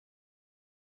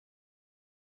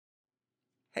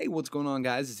Hey, what's going on,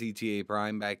 guys? It's ETA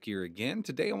Prime back here again.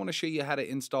 Today I want to show you how to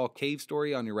install Cave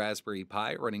Story on your Raspberry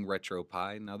Pi running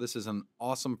RetroPie. Now this is an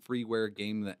awesome freeware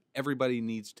game that everybody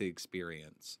needs to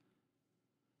experience.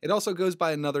 It also goes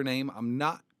by another name. I'm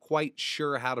not quite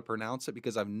sure how to pronounce it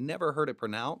because I've never heard it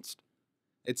pronounced.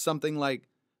 It's something like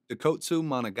Doukutsu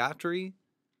Monogatari.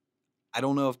 I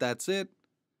don't know if that's it.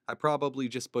 I probably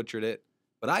just butchered it,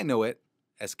 but I know it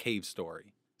as Cave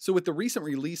Story. So with the recent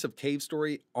release of Cave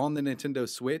Story on the Nintendo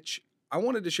Switch, I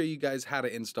wanted to show you guys how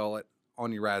to install it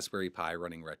on your Raspberry Pi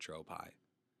running RetroPie.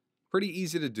 Pretty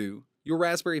easy to do. Your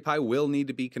Raspberry Pi will need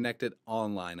to be connected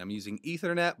online. I'm using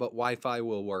Ethernet, but Wi-Fi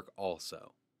will work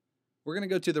also. We're going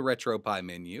to go to the RetroPie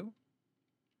menu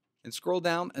and scroll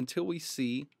down until we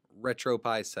see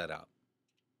RetroPie Setup.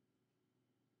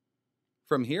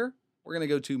 From here, we're going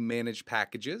to go to Manage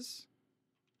Packages,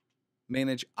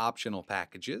 Manage Optional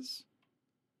Packages,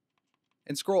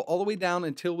 and scroll all the way down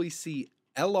until we see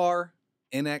LR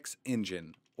NX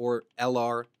Engine or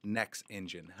LR Next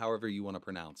Engine, however you want to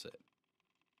pronounce it.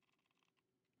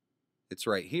 It's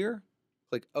right here.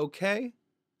 Click OK,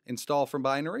 install from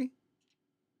binary.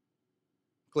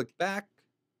 Click back,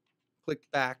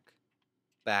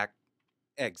 back,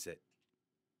 exit.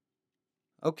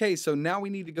 Okay, so now we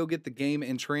need to go get the game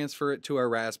and transfer it to our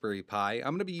Raspberry Pi.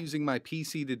 I'm going to be using my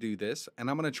PC to do this, and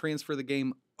I'm going to transfer the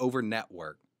game over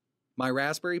network. My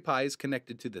Raspberry Pi is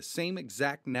connected to the same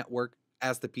exact network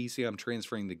as the PC I'm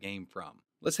transferring the game from.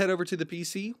 Let's head over to the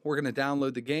PC. We're going to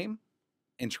download the game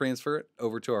and transfer it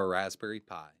over to our Raspberry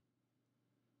Pi.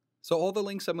 So all the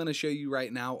links I'm going to show you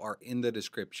right now are in the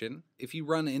description. If you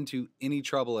run into any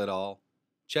trouble at all,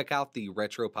 check out the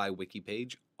RetroPie wiki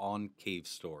page on Cave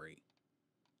Story.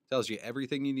 It tells you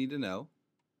everything you need to know.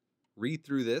 Read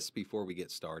through this before we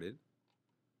get started.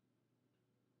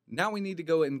 Now we need to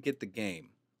go and get the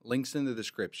game. Links in the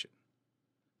description.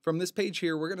 From this page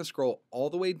here, we're going to scroll all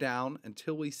the way down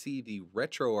until we see the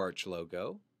RetroArch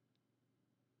logo.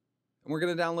 And we're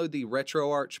going to download the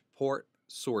RetroArch port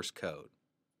source code.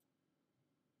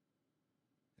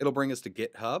 It'll bring us to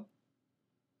GitHub,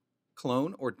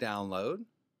 clone or download,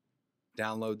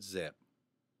 download zip.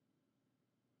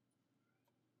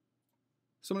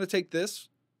 So I'm going to take this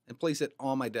and place it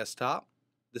on my desktop.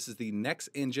 This is the Next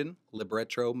Engine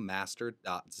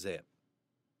librettomaster.zip.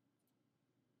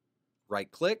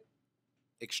 Right-click,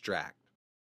 extract.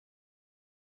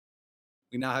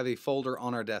 We now have a folder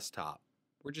on our desktop.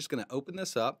 We're just going to open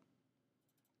this up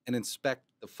and inspect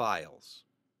the files.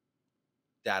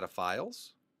 Data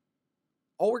files.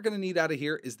 All we're going to need out of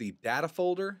here is the data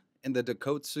folder and the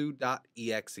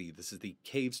doukutsu.exe. This is the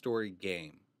Cave Story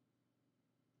game.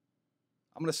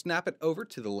 I'm going to snap it over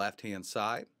to the left-hand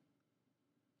side.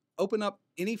 Open up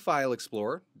any file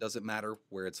explorer, doesn't matter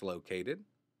where it's located.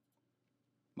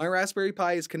 My Raspberry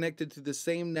Pi is connected to the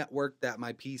same network that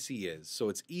my PC is, so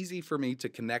it's easy for me to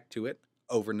connect to it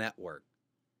over network.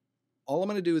 All I'm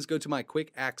going to do is go to my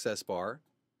quick access bar,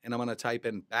 and I'm going to type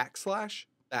in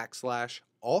 //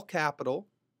 all capital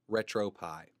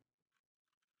RetroPie.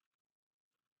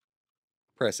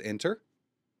 Press enter.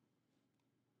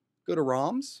 Go to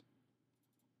ROMs,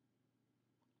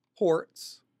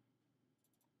 ports.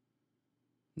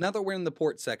 Now that we're in the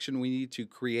port section, we need to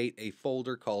create a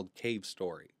folder called Cave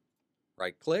Story.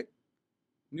 Right-click,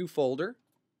 new folder,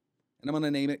 and I'm going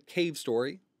to name it Cave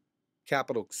Story,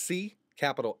 capital C,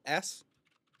 capital S.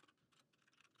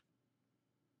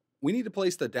 We need to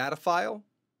place the data file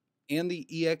and the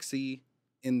exe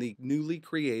in the newly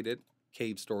created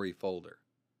Cave Story folder.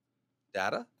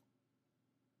 Data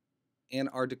and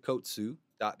our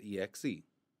doukutsu.exe,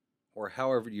 or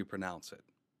however you pronounce it.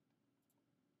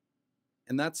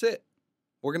 And that's it.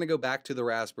 We're going to go back to the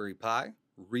Raspberry Pi,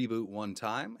 reboot one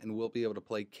time, and we'll be able to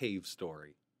play Cave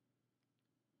Story.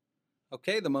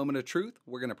 Okay, the moment of truth,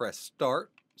 we're going to press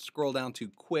Start, scroll down to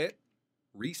Quit,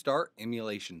 Restart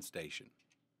Emulation Station.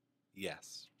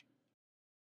 Yes.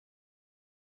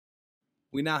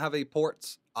 We now have a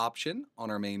ports option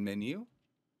on our main menu,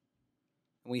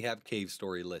 and we have Cave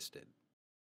Story listed.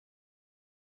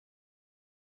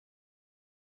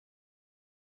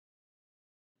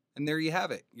 And there you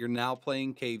have it. You're now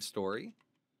playing Cave Story.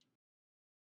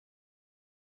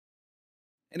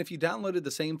 And if you downloaded the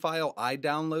same file I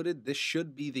downloaded, this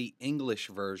should be the English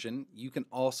version. You can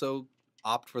also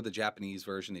opt for the Japanese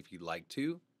version if you'd like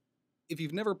to. If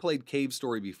you've never played Cave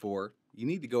Story before, you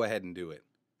need to go ahead and do it.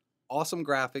 Awesome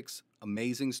graphics,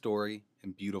 amazing story,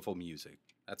 and beautiful music.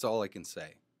 That's all I can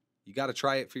say. You got to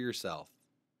try it for yourself.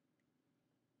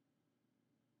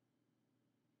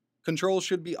 Controls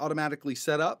should be automatically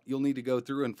set up. You'll need to go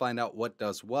through and find out what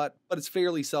does what, but it's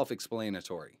fairly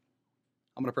self-explanatory.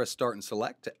 I'm going to press start and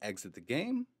select to exit the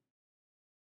game.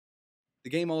 The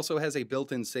game also has a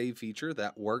built-in save feature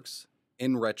that works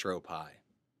in RetroPie.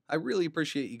 I really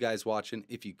appreciate you guys watching.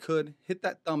 If you could, hit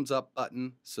that thumbs up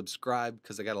button, subscribe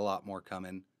because I got a lot more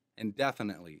coming, and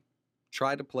definitely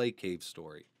try to play Cave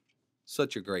Story.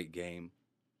 Such a great game.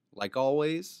 Like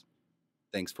always,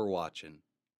 thanks for watching.